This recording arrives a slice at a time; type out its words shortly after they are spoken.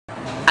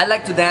I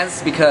like to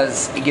dance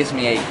because it gives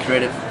me a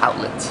creative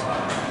outlet.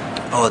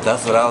 Oh,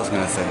 that's what I was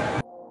gonna say.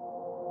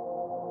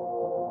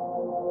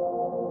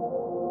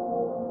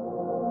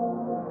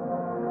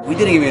 We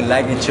didn't even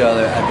like each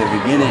other at the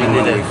beginning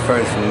when we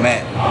first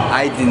met.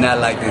 I did not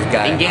like this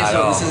guy at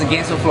all. This is in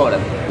Gainesville,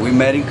 Florida. We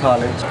met in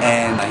college,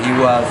 and he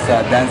was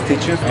a dance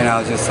teacher, and I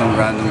was just some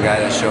random guy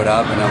that showed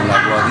up, and I'm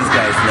like, well, this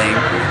guy's lame.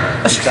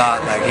 He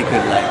thought like he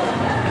could like,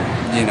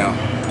 you know.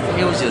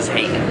 He was just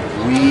hating.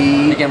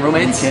 We became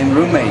roommates, and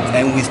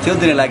we still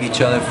didn't like each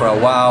other for a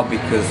while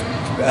because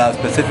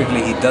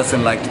specifically he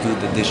doesn't like to do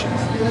the dishes.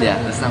 Yeah,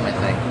 that's not my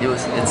thing.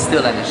 It's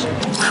still an issue.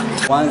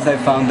 Once I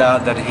found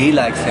out that he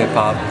likes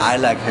hip-hop, I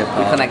like hip-hop.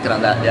 We connected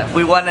on that, yeah.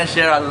 We want to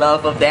share our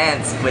love of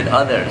dance with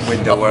others.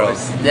 With the world,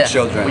 yeah.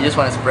 Children. We just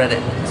want to spread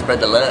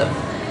the love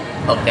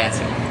of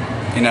dancing.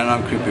 In a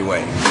non-creepy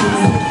way.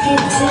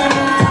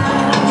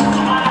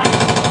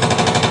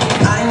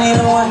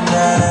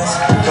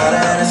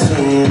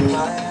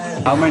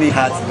 How many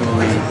hats do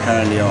we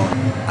currently own?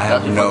 I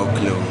have no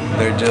clue.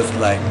 They're just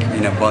like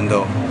in a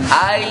bundle.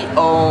 I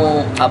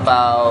own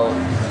about,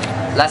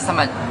 last time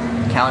I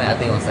counted, I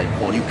think it was like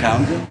 40. You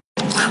counted?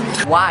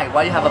 Why?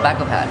 Why do you have a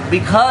backup hat?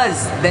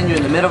 Because then you're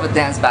in the middle of a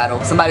dance battle,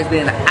 somebody's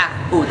being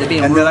they're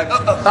being and rude.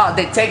 They're like,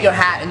 they take your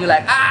hat and you're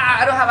like,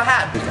 I don't have a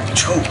hat.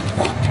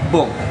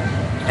 Boom.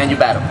 And you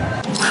battle.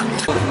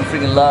 We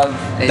freaking love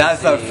ADC.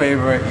 That's our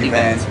favorite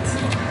event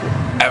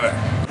ever.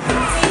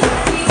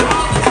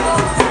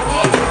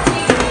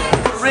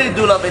 I really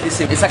do love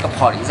ADC. It's like a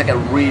party. It's like a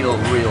real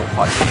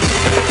party.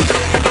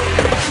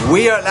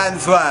 We are Land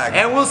Swag.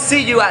 And we'll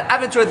see you at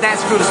Aventura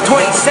Dance Cruise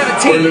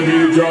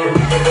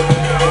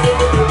 2017.